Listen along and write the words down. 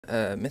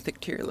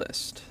Mythic tier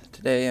list.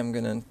 Today I'm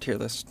gonna tier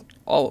list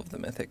all of the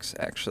mythics,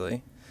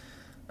 actually.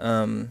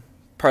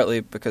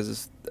 Partly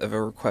because of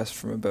a request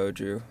from a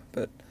Boju,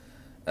 but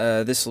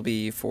this will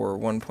be for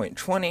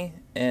 1.20,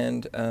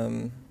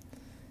 and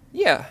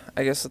yeah,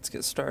 I guess let's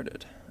get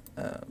started.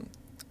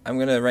 I'm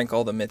gonna rank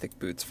all the mythic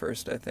boots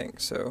first, I think,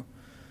 so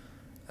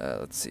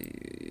let's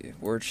see.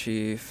 War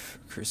Chief,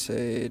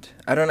 Crusade.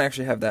 I don't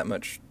actually have that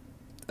much,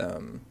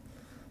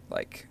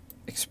 like,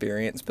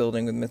 experience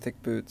building with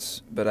mythic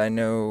boots, but I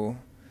know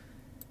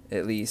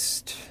at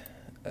least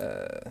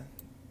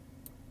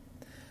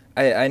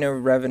I know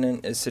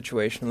Revenant is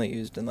situationally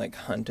used in like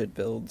hunted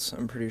builds.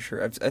 I'm pretty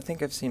sure. I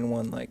think I've seen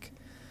one like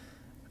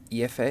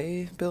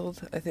EFA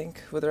build, I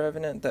think, with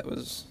Revenant that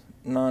was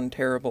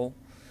non-terrible.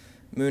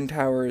 Moon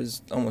Tower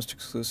is almost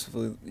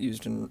exclusively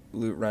used in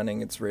loot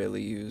running. It's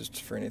rarely used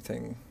for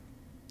anything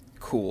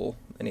cool,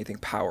 anything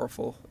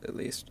powerful, at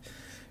least.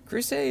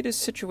 Crusade is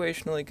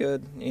situationally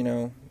good,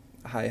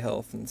 high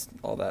health and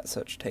all that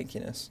such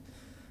tankiness.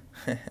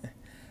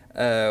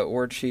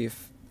 War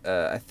Chief,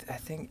 I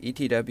think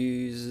ETW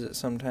uses it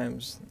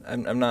sometimes.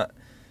 I'm not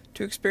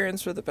too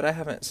experienced with it, but I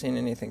haven't seen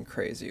anything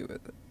crazy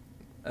with it.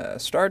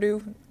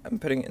 Stardew, I'm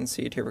putting it in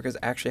C tier because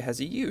it actually has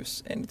a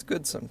use, and it's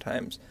good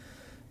sometimes.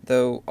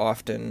 Though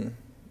often,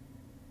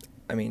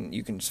 I mean,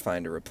 you can just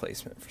find a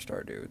replacement for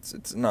Stardew.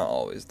 It's not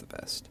always the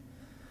best.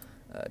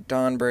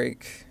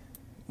 Dawnbreak,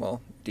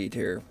 well, D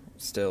tier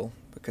still,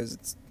 because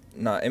it's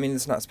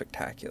not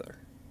spectacular,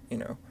 you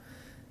know.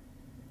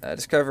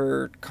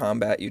 Discover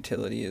combat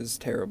utility is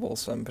terrible,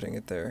 so I'm putting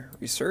it there.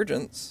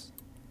 Resurgence,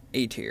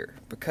 A tier,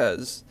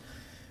 because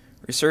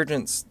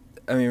Resurgence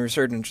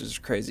is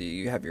crazy.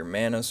 You have your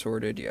mana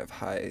sorted, you have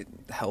higher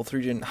health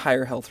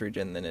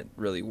regen than it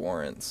really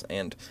warrants,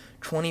 and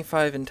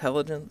 25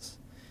 intelligence.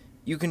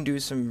 You can do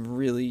some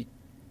really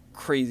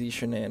crazy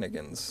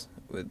shenanigans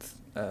with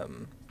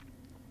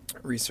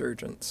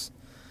Resurgence.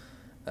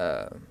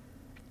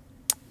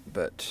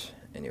 But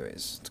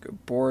anyways, let's go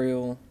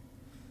Boreal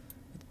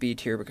with B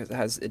tier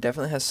because it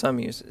definitely has some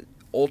use.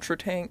 Ultra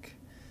Tank,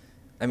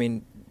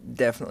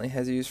 definitely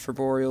has use for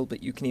Boreal,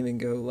 but you can even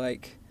go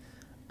like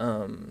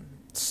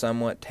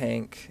somewhat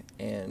tank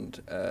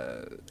and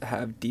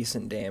have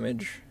decent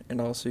damage and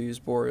also use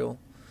Boreal.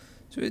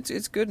 So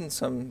it's good in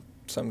some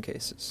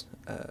cases.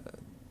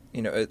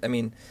 In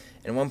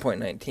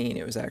 1.19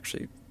 it was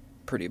actually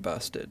pretty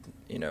busted.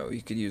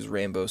 You could use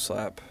Rainbow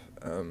Slap,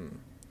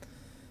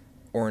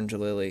 Orange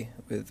Lily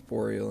with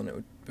Boreal, and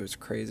it was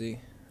crazy.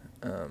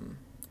 I'm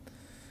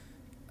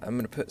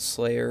going to put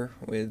Slayer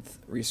with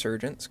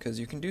Resurgence because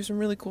you can do some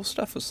really cool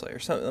stuff with Slayer.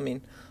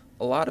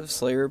 A lot of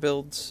Slayer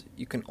builds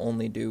you can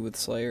only do with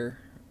Slayer,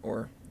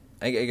 or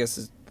I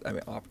guess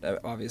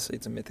obviously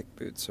it's a mythic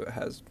boot, so it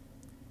has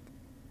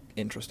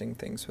interesting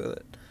things with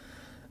it.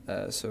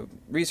 So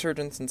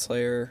Resurgence and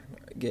Slayer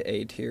get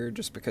A tier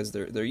just because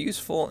they're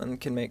useful and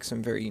can make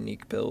some very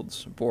unique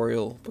builds.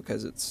 Boreal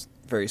because it's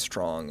very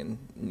strong in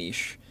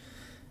niche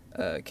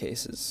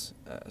cases.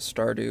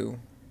 Stardew,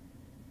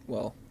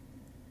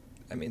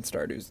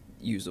 Stardew's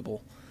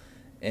usable.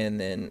 And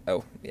then,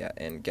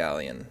 and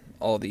Galleon.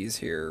 All these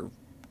here,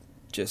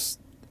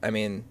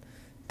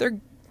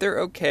 they're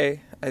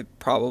okay,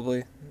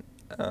 probably,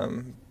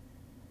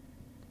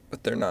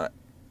 but they're not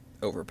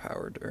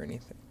overpowered or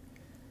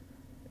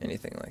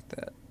anything like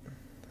that.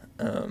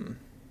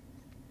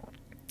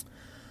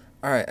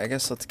 Alright, I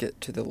guess let's get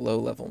to the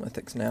low-level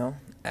mythics now,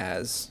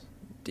 as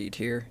D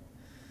tier.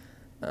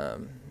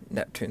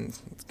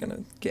 Neptune's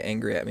gonna get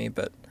angry at me,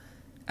 but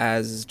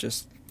as is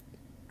just...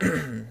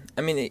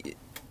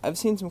 I've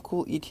seen some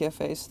cool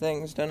ETFAs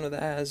things done with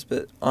as,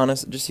 but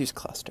honestly, just use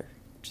cluster.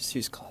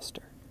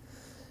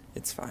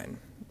 It's fine.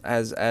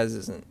 As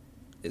isn't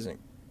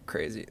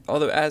crazy.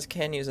 Although as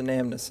can use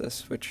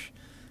Anamnesis, which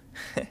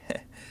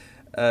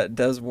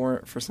does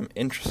warrant for some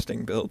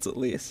interesting builds at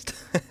least.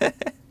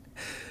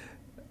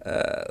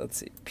 Let's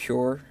see.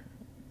 Pure.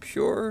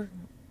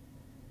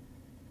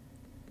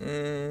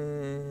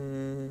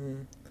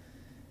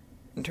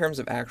 In terms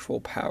of actual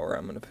power,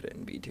 I'm going to put it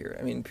in B tier.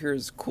 Pure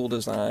is cool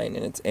design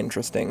and it's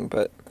interesting,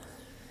 but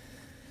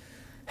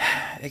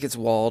it gets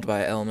walled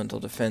by elemental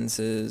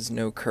defenses,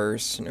 no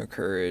curse, no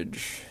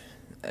courage.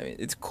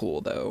 It's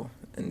cool though,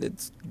 and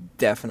it's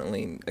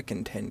definitely a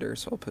contender,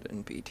 so I'll put it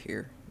in B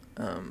tier.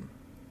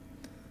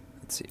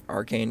 Let's see,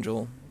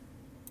 Archangel.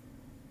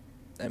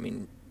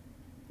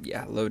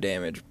 Low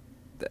damage.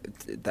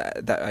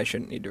 That I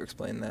shouldn't need to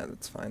explain that.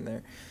 That's fine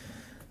there.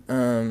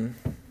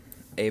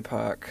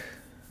 APOC.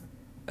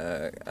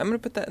 I'm going to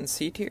put that in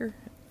C tier,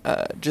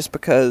 just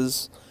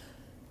because,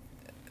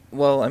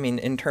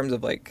 in terms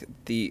of, like,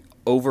 the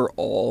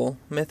overall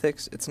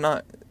mythics, it's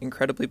not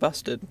incredibly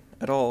busted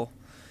at all,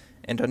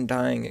 and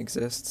Undying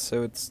exists,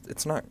 so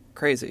it's not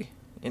crazy,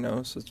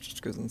 so it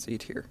just goes in C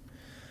tier.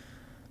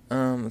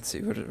 Let's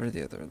see, what are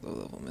the other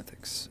low-level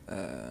mythics?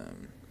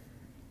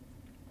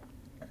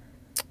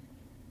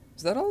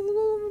 Is that all the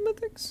low-level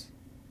mythics?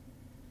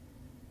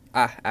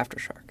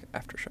 Aftershock.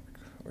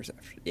 Where's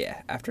Aftershock?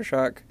 Yeah,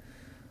 Aftershock.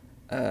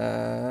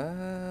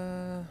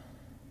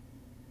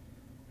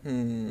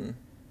 Hmm.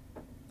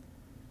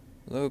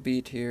 Low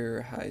B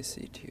tier, high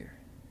C tier.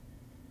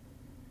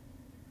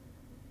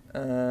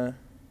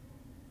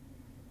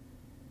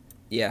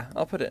 Yeah,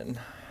 I'll put it in.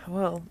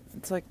 Well,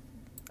 it's like,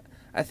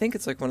 I think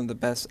it's like one of the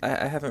best.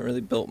 I haven't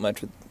really built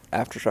much with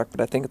Aftershock,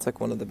 but I think it's like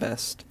one of the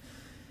best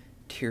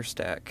tier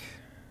stack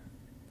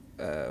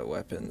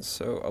weapons.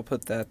 So I'll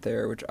put that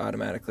there, which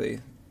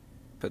automatically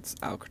puts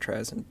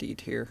Alcatraz in D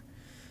tier.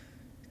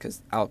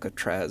 Because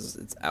Alcatraz,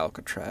 it's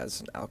Alcatraz,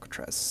 and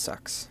Alcatraz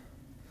sucks.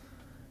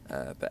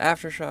 But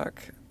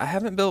Aftershock, I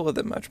haven't built with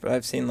it much, but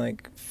I've seen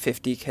like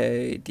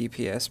 50k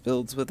DPS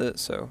builds with it,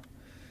 so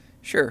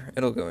sure,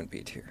 it'll go in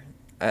B tier.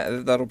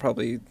 That'll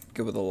probably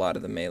go with a lot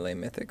of the melee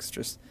mythics,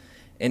 just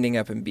ending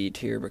up in B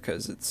tier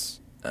because it's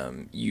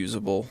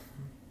usable.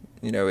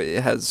 You know,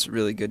 it has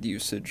really good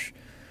usage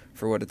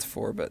for what it's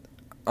for, but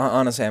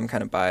honestly, I'm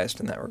kind of biased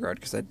in that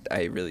regard because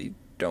I really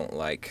don't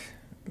like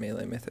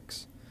melee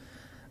mythics.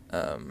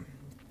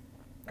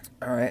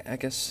 Alright, I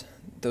guess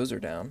those are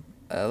down.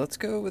 Let's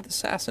go with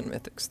Assassin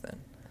mythics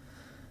then.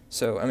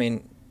 So, I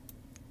mean,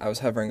 I was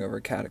hovering over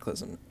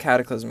Cataclysm.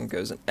 Cataclysm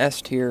goes in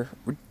S tier,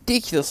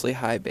 ridiculously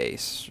high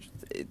base.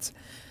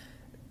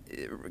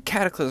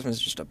 Cataclysm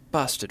is just a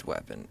busted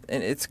weapon,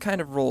 and it's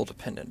kind of role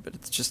dependent, but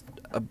it's just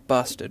a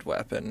busted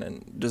weapon,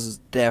 and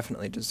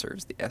definitely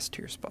deserves the S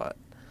tier spot.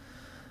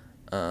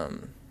 I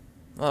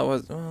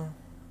was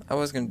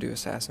gonna do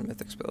Assassin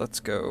mythics, but let's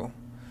go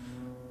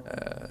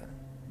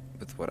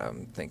with what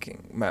I'm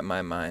thinking.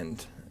 My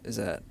mind is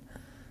at.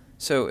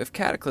 So if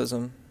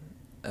Cataclysm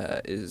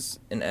is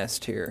in S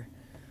tier,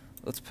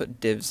 let's put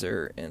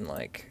Divzer in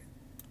like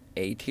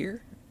A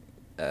tier,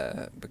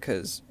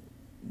 because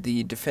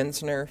the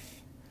defense nerf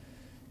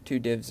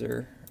to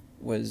Divzer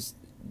was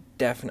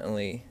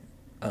definitely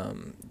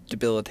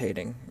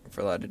debilitating for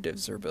a lot of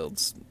Divzer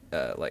builds,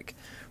 like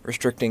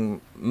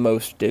restricting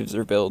most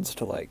Divzer builds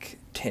to like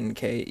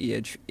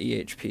 10k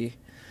EHP,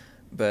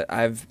 but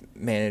I've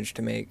managed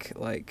to make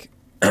like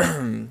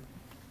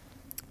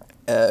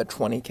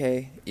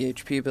 20k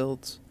EHP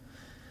builds,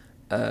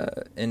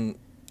 and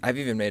I've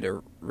even made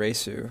a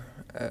Reisu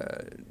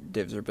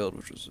Divzer build,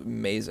 which was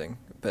amazing,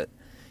 but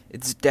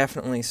it's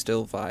definitely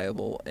still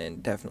viable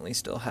and definitely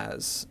still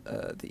has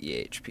the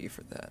EHP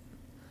for that.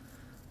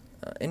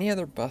 Any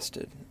really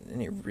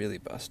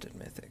busted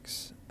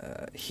mythics?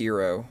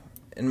 Hero,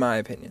 in my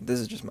opinion, this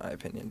is just my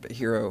opinion, but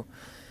Hero,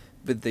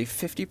 with the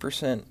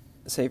 50%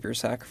 Savior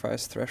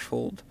Sacrifice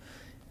threshold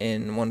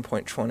in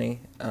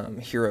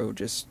 1.20, Hero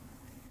just,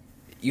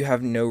 you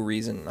have no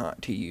reason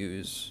not to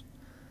use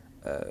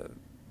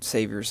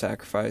Savior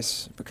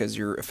Sacrifice because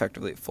you're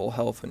effectively at full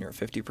health when you're at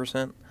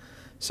 50%.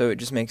 So it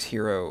just makes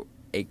Hero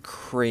a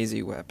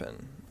crazy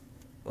weapon.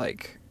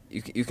 Like,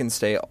 you can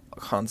stay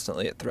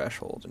constantly at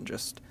threshold and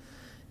just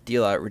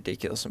deal out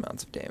ridiculous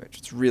amounts of damage.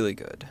 It's really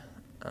good.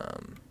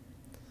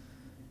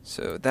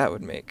 So that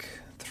would make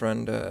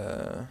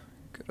Thrunda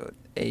go to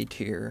A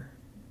tier.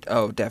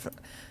 Oh,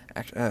 definitely.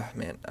 Actually,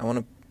 man, I want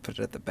to put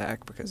it at the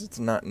back because it's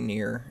not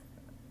near.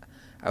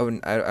 I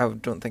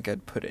don't think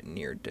I'd put it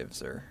near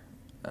Divzer.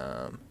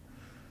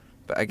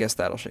 But I guess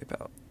that'll shape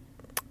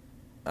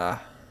out.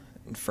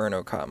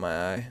 Inferno caught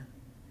my eye.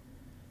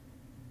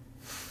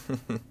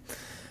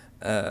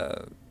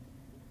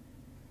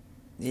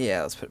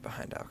 Yeah, let's put it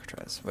behind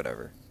Alcatraz.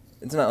 Whatever.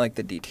 It's not like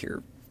the D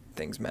tier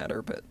things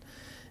matter, but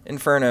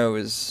Inferno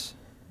is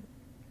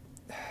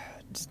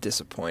just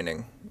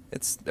disappointing.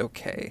 It's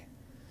okay.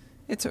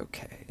 It's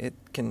okay. It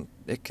can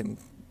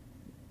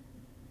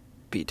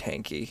be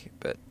tanky,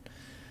 but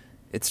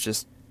it's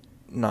just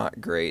not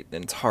great,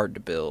 and it's hard to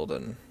build,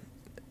 and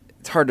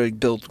it's hard to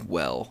build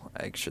well,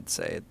 I should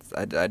say.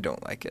 I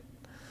don't like it.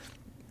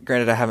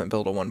 Granted, I haven't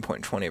built a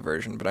 1.20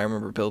 version, but I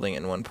remember building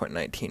it in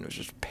 1.19. It was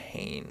just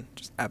pain.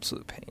 Just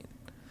absolute pain.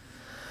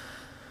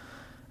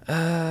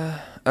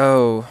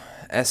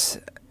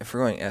 If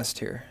we're going S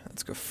tier,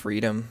 let's go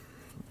Freedom.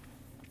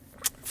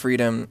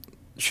 Freedom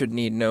should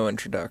need no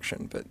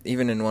introduction, but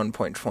even in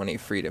 1.20,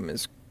 Freedom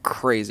is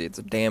crazy. It's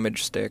a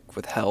damage stick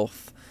with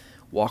health,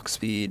 walk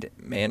speed,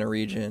 mana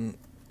regen.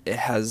 It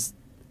has...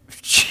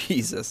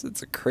 Jesus,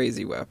 it's a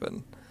crazy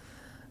weapon.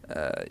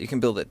 You can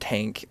build a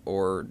tank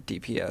or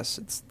DPS.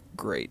 It's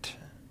great.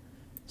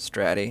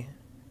 Stratty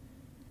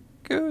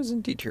goes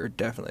in D tier,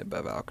 definitely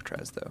above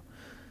Alcatraz, though.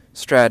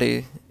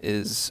 Stratty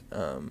is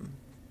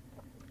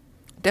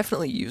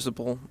definitely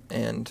usable,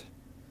 and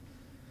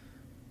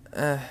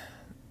I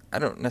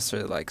don't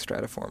necessarily like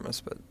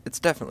Stratiformis, but it's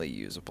definitely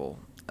usable.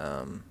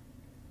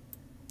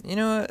 You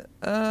know what?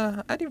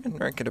 I'd even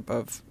rank it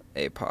above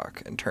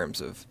APOC in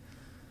terms of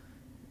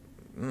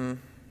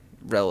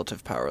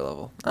relative power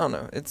level. I don't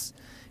know. It's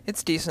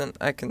decent.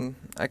 I can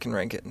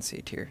rank it in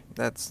C tier.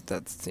 That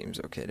seems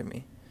okay to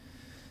me.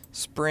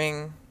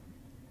 Spring.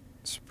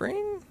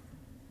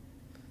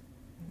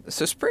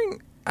 So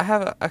Spring, I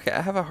have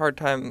a hard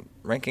time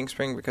ranking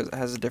Spring because it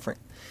has a different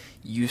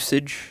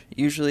usage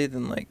usually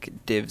than like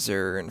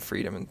Divzer and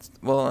Freedom, and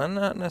well,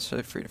 not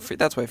necessarily Freedom.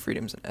 That's why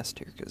Freedom's an S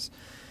tier, because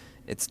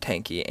it's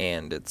tanky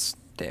and it's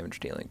damage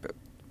dealing. But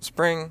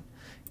Spring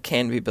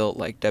can be built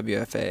like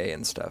WFA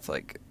and stuff.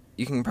 Like,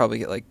 you can probably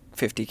get like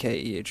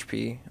 50k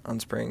EHP on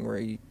Spring, where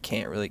you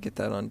can't really get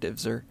that on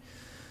Divzer.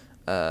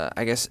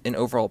 I guess in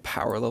overall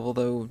power level,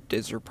 though,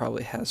 Divzer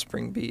probably has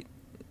Spring beat.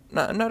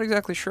 I'm not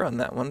exactly sure on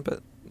that one,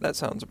 but that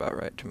sounds about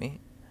right to me.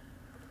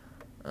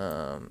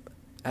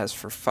 As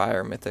for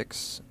fire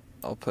mythics,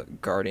 I'll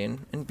put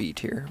Guardian in B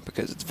tier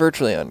because it's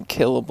virtually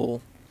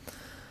unkillable.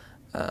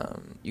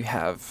 You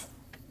have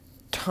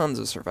tons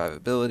of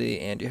survivability,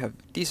 and you have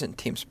decent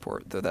team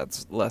support, though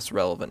that's less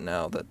relevant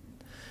now that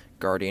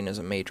Guardian is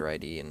a major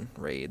ID in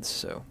raids.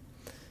 So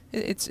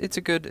it's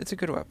a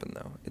good weapon,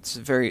 though. It's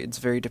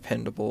very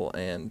dependable,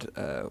 and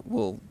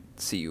will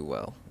see you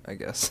well, I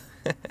guess.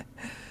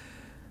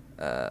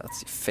 Let's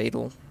see,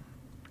 Fatal.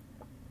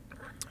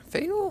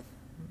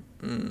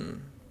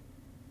 In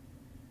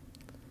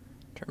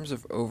terms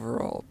of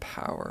overall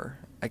power,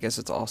 I guess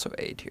it's also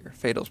A tier.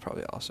 Fatal's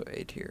probably also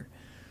A tier.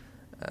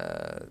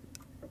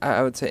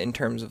 I would say in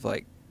terms of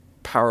like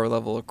power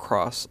level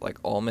across like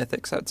all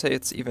mythics, I'd say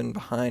it's even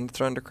behind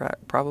Thundercrack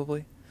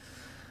probably.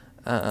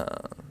 I'm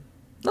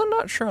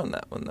not sure on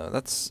that one though.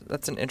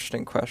 That's an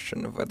interesting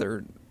question of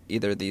whether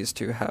either of these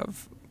two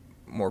have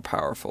more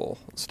powerful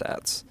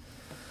stats.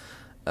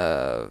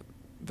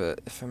 But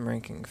if I'm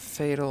ranking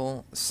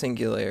Fatal,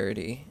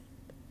 Singularity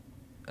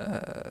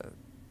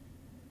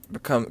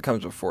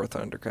comes before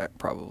Thundercrack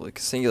probably,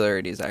 because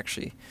Singularity is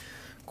actually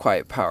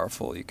quite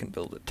powerful. You can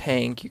build a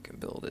tank, you can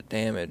build a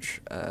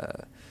damage,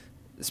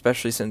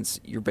 especially since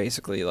you're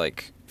basically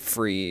like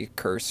free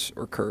Curse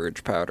or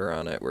Courage powder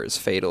on it, whereas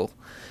Fatal,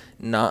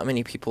 not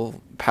many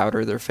people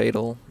powder their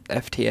Fatal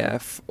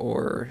FTF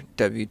or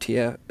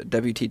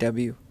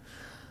WTW.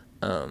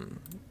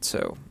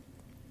 So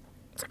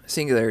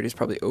Singularity is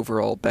probably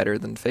overall better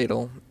than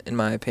Fatal, in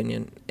my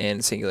opinion,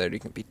 and Singularity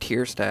can be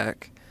tier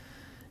stack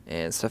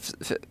and stuff.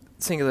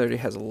 Singularity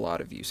has a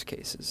lot of use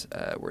cases,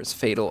 whereas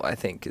Fatal, I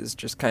think, is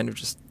just kind of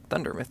just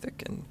Thunder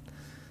Mythic, and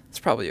it's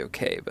probably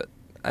okay, but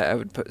I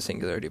would put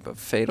Singularity above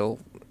Fatal,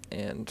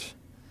 and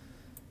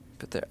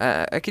but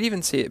there, I could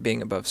even see it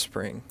being above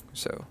Spring,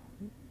 so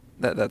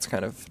that's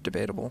kind of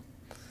debatable.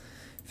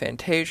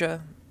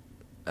 Fantasia,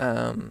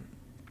 probably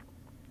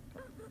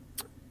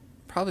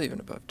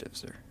even above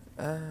Divzer.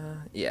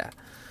 Yeah,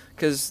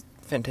 because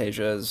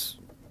Fantasia is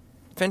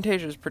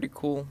pretty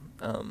cool.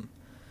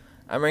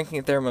 I'm ranking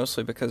it there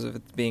mostly because of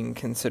it being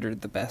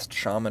considered the best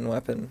shaman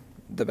weapon,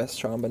 the best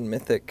shaman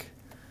mythic.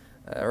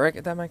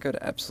 That might go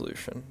to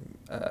Absolution,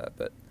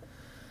 but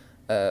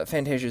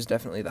Fantasia is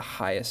definitely the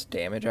highest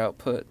damage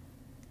output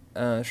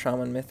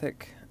shaman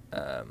mythic.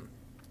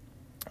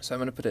 So I'm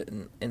going to put it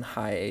in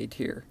high A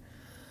tier.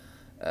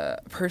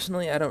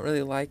 Personally, I don't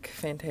really like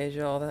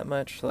Fantasia all that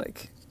much.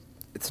 Like,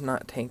 it's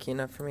not tanky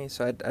enough for me,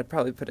 so I'd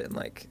probably put it in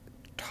like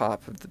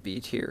top of the B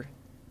tier.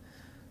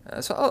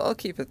 So I'll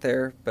keep it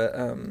there, but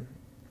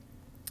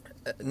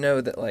know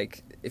that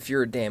like if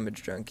you're a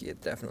damage junkie,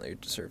 it definitely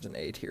deserves an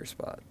A tier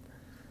spot.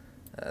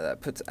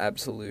 That puts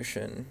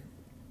Absolution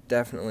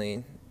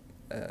definitely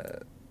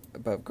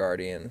above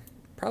Guardian,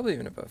 probably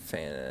even above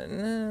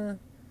Fan.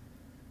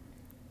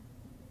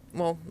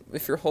 Well,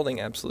 if you're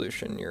holding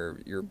Absolution,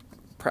 you're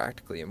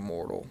practically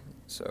immortal.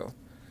 So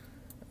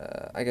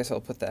I guess I'll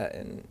put that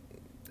in.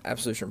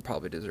 Absolution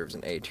probably deserves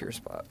an A tier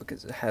spot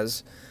because it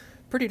has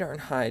pretty darn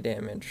high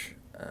damage.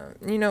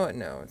 You know what?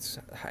 No, it's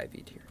high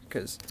B tier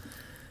because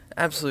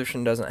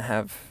Absolution doesn't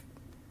have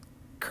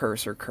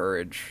Curse or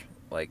Courage.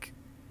 Like,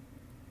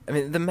 I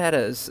mean, the meta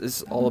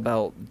is all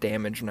about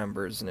damage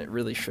numbers, and it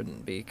really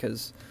shouldn't be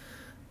because,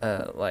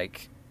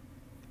 like,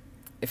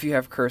 if you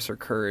have Curse or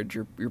Courage,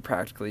 you're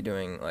practically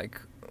doing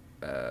like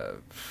at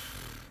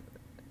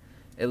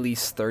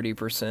least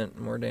 30%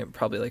 more damage,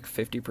 probably like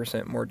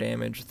 50% more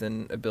damage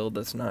than a build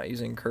that's not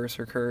using Curse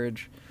or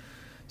Courage.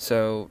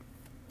 So,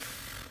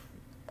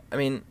 I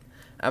mean,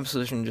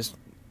 Absolution just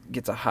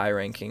gets a high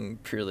ranking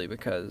purely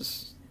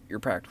because you're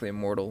practically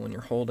immortal when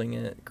you're holding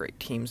it, great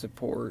team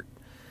support,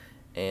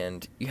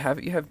 and you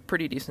have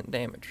pretty decent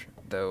damage,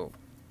 though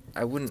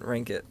I wouldn't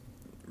rank it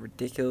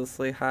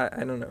ridiculously high.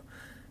 I don't know.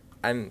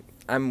 I'm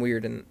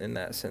weird in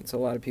that sense. A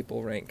lot of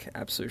people rank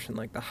Absolution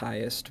like the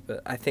highest,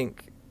 but I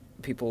think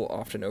people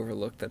often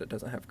overlook that it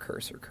doesn't have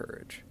Curse or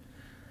Courage,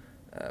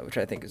 which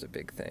I think is a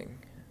big thing.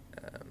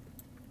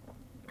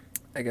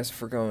 I guess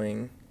if we're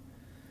going,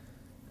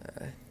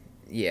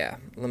 yeah,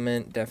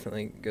 Lament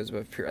definitely goes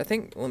above Pure. I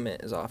think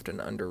Lament is often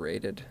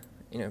underrated.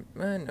 No,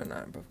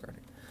 not above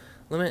Guardian.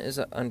 Lament is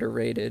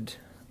underrated.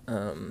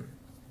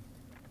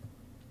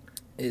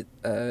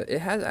 It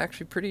has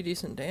actually pretty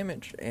decent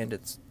damage, and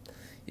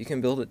you can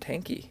build it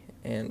tanky,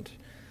 and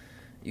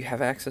you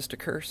have access to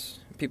Curse.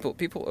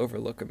 People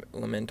overlook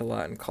Lament a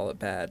lot and call it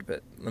bad,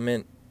 but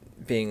Lament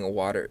being a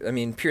water, I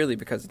mean, purely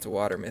because it's a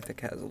water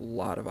mythic, has a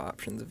lot of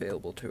options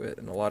available to it,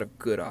 and a lot of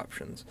good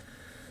options.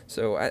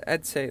 So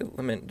I'd say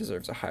Lament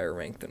deserves a higher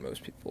rank than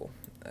most people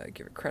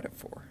give it credit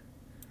for.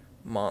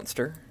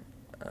 Monster,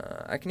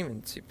 I can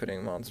even see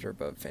putting Monster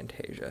above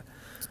Fantasia,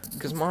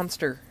 because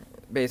Monster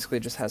basically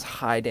just has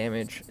high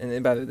damage,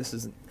 and by the way, this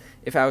isn't,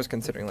 if I was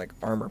considering like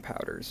armor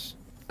powders,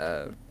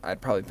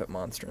 I'd probably put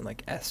monster in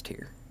like S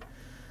tier.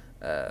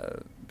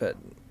 But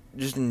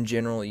just in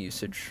general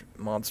usage,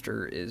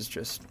 monster is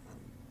just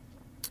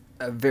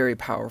a very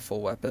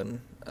powerful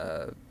weapon.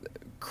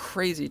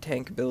 Crazy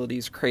tank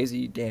abilities,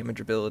 crazy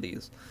damage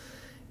abilities.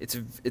 It's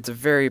a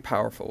very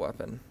powerful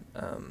weapon.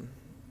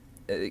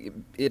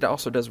 It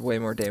also does way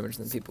more damage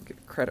than people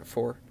give credit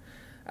for.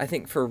 I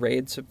think for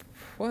raid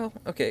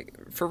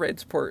for raid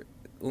support,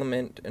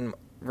 Lament and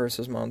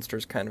versus monster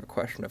is kind of a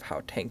question of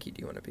how tanky do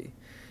you want to be.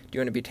 Do you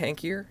want to be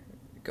tankier?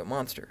 Go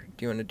monster.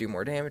 Do you want to do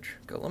more damage?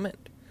 Go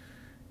Lament.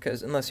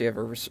 Because unless you have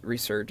a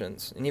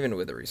resurgence, and even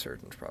with a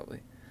resurgence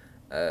probably,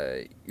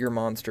 your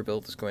monster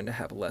build is going to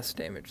have less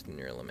damage than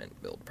your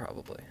Lament build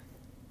probably.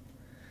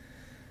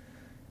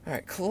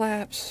 Alright,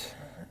 collapse,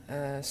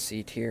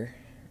 C tier.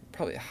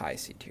 Probably a high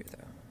C tier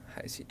though.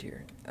 High C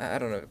tier. I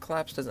don't know.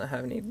 Collapse doesn't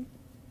have any.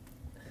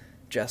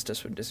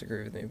 Justice would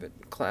disagree with me,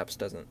 but collapse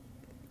doesn't.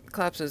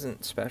 Collapse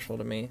isn't special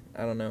to me.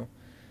 I don't know.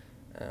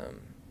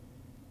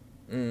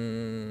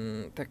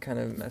 That kind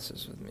of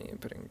messes with me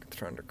putting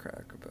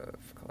Thundercrack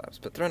above collapse.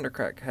 But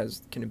Thundercrack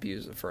can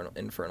abuse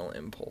infernal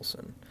impulse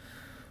in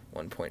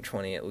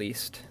 1.20 at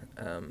least.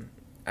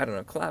 I don't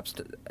know. Collapse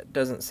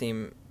doesn't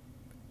seem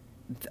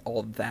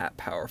all that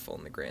powerful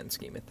in the grand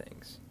scheme of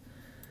things.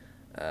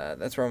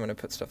 That's where I'm going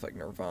to put stuff like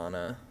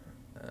Nirvana.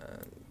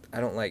 I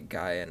don't like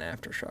Gaia and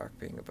Aftershock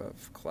being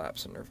above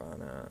Collapse and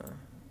Nirvana,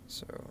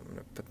 so I'm going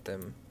to put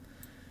them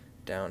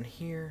down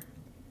here.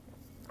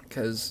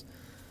 Because,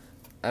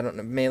 I don't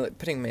know,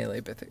 putting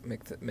melee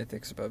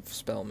mythics above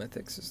spell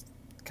mythics is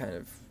kind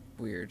of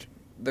weird.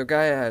 Though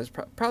Gaia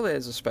probably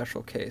has a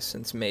special case,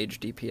 since mage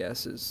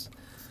DPS is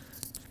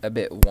a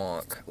bit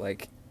wonk.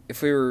 Like,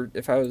 if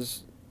I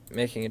was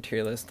making a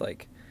tier list,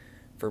 like,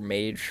 for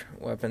mage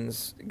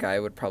weapons,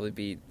 Gaia would probably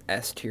be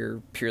S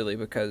tier purely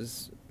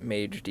because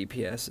mage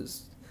DPS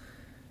is,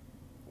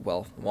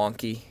 well,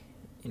 wonky,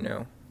 you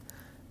know.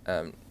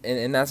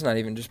 And that's not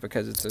even just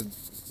because it's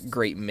a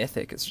great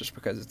mythic, it's just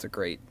because it's a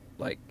great,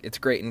 like, it's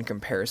great in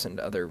comparison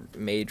to other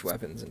mage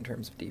weapons in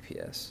terms of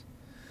DPS.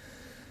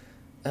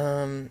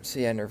 So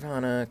yeah,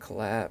 Nirvana,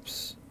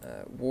 Collapse,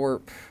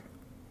 Warp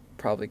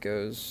probably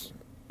goes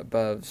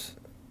above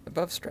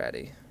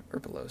Strati or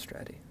below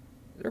Strati.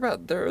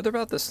 They're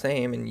about the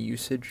same in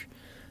usage.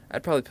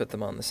 I'd probably put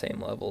them on the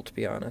same level, to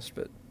be honest,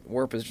 but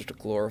Warp is just a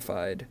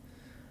glorified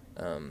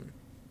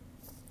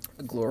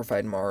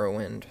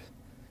Morrowind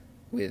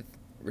with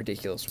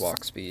ridiculous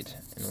walk speed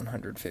and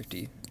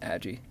 150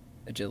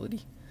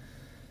 agility.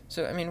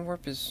 So I mean,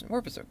 Warp is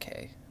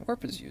okay.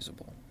 Warp is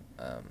usable,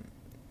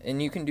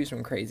 and you can do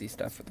some crazy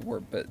stuff with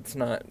Warp, but it's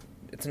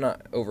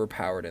not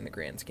overpowered in the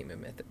grand scheme of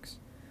mythics.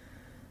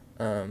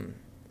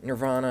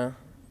 Nirvana.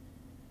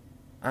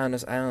 I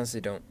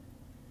honestly don't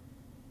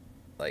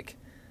like.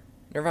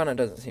 Nirvana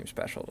doesn't seem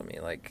special to me.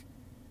 Like,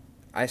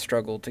 I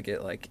struggle to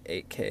get like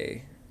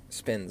 8K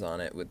spins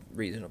on it with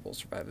reasonable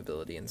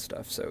survivability and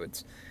stuff. So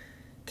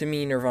to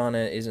me,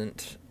 Nirvana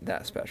isn't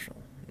that special.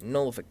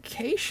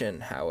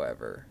 Nullification,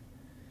 however,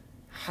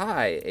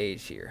 high A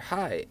tier.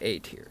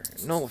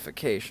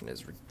 Nullification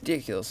is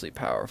ridiculously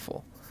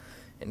powerful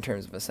in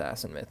terms of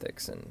assassin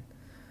mythics, and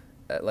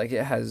like,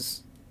 it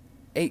has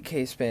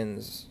 8K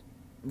spins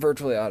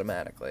virtually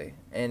automatically,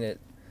 and it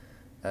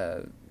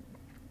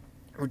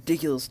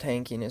ridiculous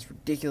tankiness,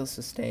 ridiculous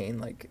sustain,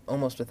 like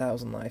almost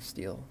 1,000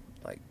 lifesteal.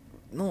 Like,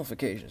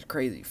 Nullification is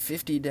crazy.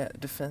 50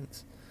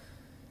 defense.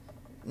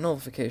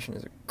 Nullification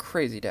is a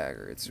crazy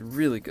dagger. It's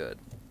really good.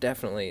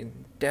 Definitely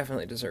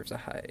deserves a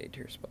high A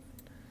tier spot.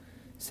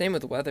 Same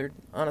with Weathered.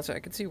 Honestly, I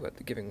could see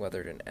giving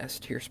Weathered an S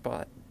tier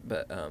spot,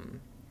 but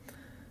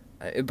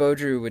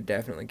Ibodru would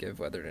definitely give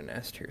Weathered an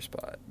S tier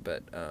spot,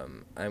 but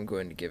I'm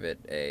going to give it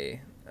a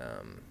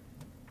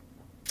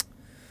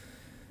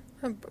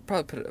I'll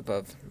probably put it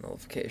above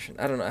Nullification.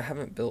 I don't know. I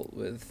haven't built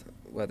with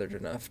Weathered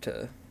enough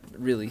to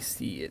really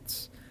see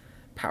its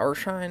power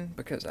shine,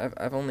 because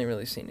I've only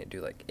really seen it do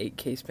like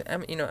 8K spin.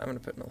 I'm going to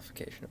put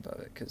Nullification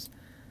above it, because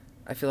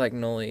I feel like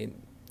Nully,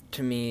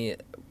 to me,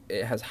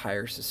 it has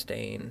higher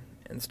sustain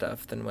and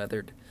stuff than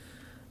Weathered.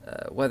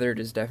 Weathered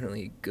is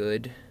definitely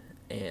good,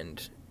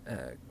 and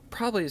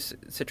probably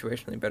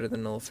situationally better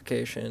than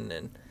Nullification,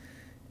 and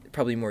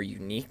probably more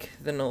unique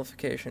than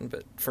Nullification,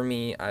 but for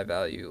me, I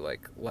value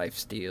like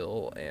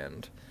lifesteal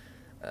and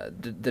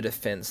the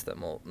defense that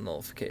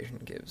Nullification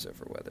gives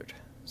over Weathered.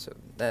 So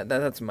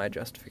that's my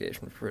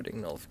justification for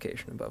putting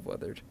Nullification above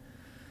Weathered.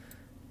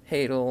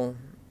 Hadal,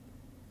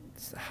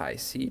 it's a high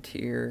C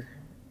tier,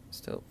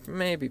 still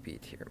maybe B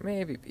tier,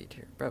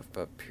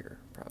 above Pure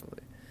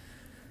probably.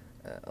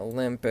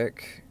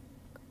 Olympic,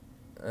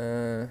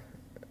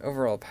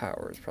 overall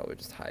power is probably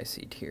just high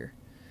C tier.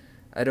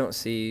 I don't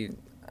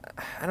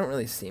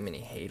really see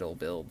many Hadal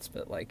builds,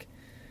 but like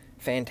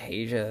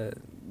Fantasia,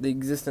 the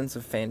existence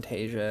of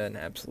Fantasia and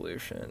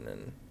Absolution,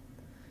 and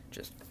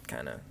just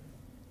kind of,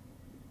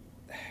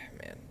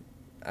 man,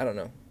 I don't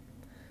know.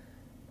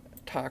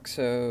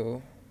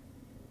 Toxo,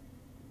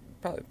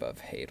 probably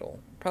above Hadal,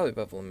 probably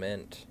above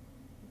Lament,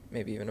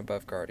 maybe even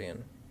above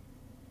Guardian.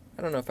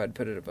 I don't know if I'd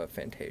put it above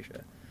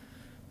Fantasia,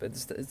 but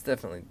it's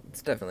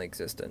definitely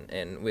existent.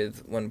 And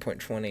with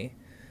 1.20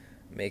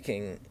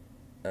 making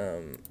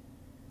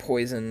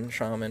poison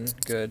shaman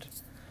good,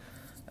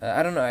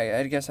 I don't know.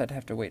 I guess I'd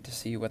have to wait to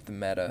see what the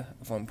meta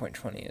of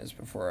 1.20 is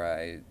before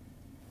I,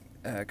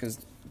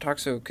 because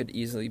Toxo could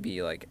easily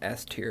be like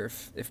S tier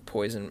if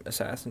poison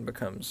assassin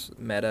becomes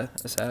meta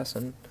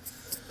assassin.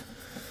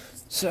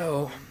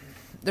 So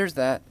there's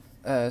that.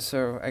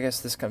 So I guess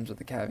this comes with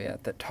the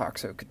caveat that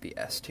Toxo could be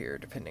S tier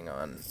depending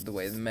on the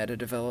way the meta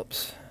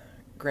develops.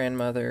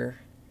 Grandmother,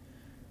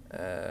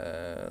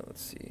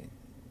 let's see.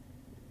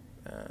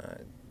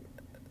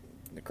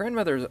 The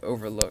Grandmother's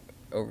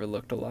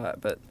overlooked a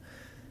lot, but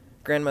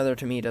Grandmother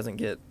to me doesn't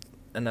get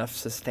enough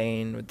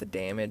sustain with the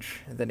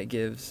damage that it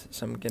gives,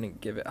 so I'm gonna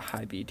give it a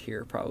high B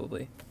tier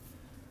probably.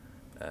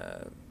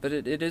 But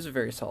it is a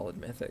very solid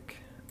mythic.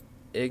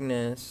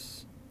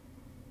 Ignis.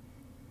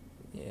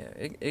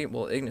 Yeah,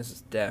 well, Ignis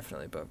is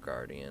definitely above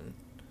Guardian.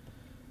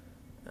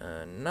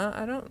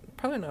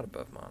 Probably not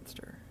above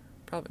Monster.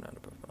 Probably not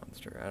above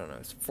Monster. I don't know.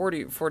 It's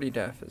 40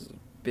 def is a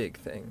big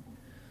thing.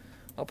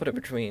 I'll put it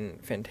between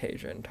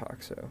Fantasia and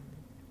Toxo.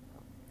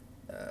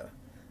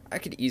 I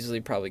could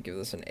easily probably give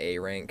this an A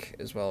rank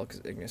as well,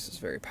 because Ignis is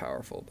very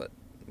powerful, but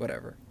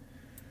whatever.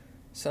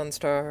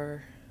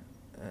 Sunstar,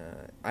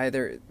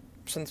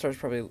 Sunstar's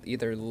probably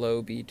either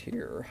low B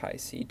tier or high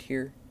C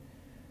tier.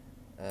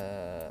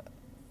 I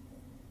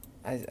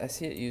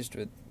see it used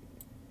with,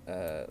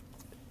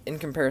 in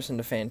comparison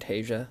to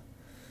Fantasia,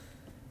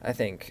 I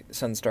think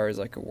Sunstar is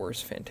like a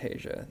worse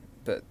Fantasia,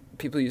 but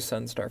people use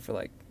Sunstar for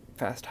like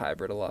fast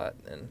hybrid a lot,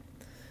 and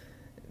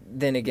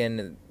then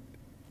again,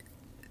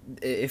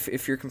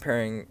 if you're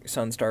comparing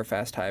Sunstar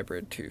fast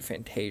hybrid to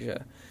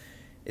Fantasia,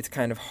 it's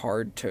kind of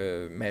hard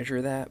to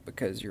measure that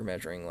because you're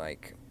measuring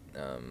like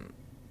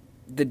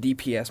the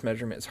DPS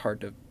measurement is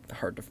hard to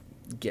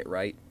get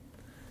right.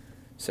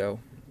 So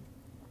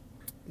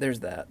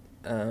there's that.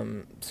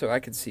 So I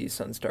could see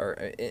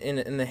Sunstar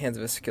in the hands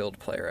of a skilled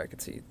player. I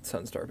could see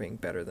Sunstar being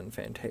better than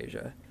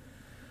Fantasia.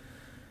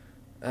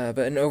 But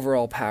in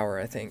overall power,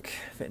 I think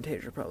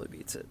Fantasia probably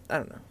beats it. I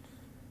don't know.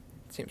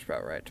 Seems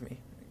about right to me.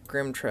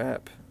 Grim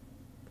Trap.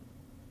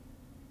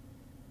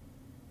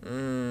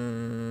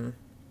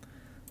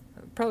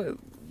 Probably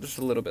just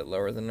a little bit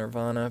lower than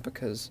Nirvana,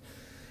 because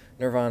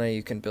Nirvana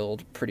you can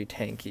build pretty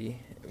tanky,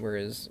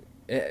 whereas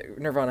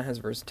Nirvana has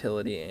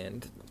versatility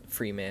and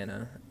free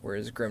mana,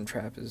 whereas Grim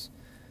Trap is,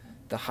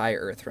 the high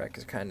Earth Wreck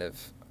is kind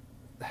of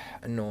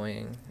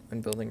annoying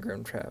when building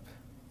Grim Trap.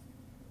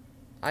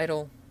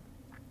 Idol,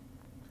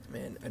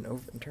 man,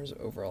 in terms of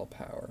overall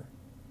power,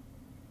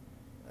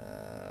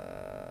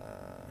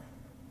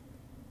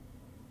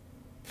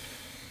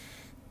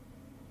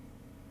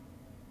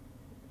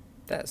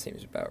 that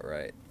seems about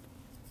right.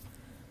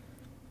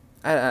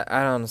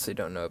 I honestly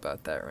don't know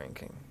about that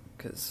ranking,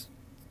 because,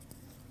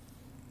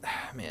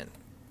 man,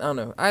 I don't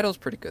know. Idol's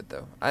pretty good,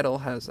 though. Idol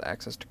has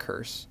access to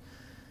curse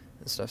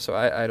and stuff, so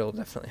Idol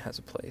definitely has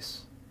a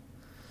place.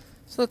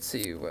 So let's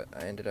see what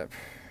I ended up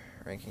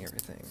ranking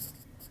everything.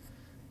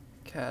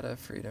 Kata,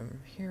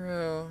 Freedom,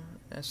 Hero,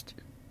 S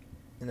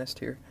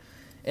tier.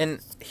 And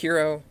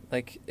Hero,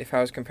 like, if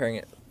I was comparing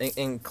it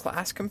in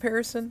class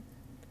comparison,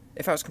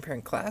 if I was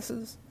comparing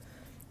classes,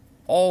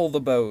 all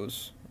the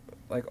bows,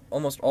 like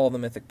almost all the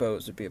mythic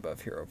bows would be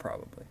above Hero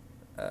probably.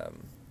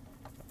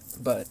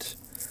 But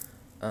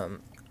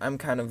I'm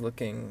kind of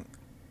looking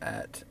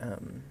at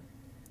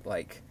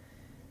like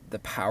the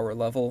power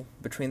level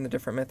between the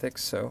different mythics.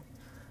 So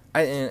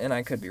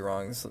I could be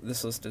wrong.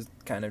 This list is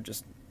kind of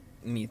just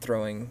me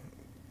throwing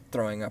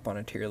up on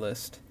a tier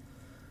list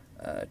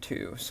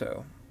too.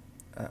 So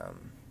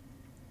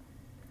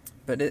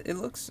but it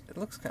looks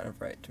kind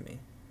of right to me.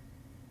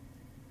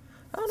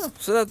 I don't know.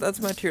 So that's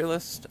my tier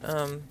list.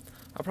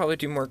 I'll probably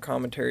do more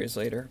commentaries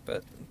later,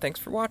 but thanks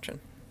for watching.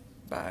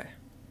 Bye.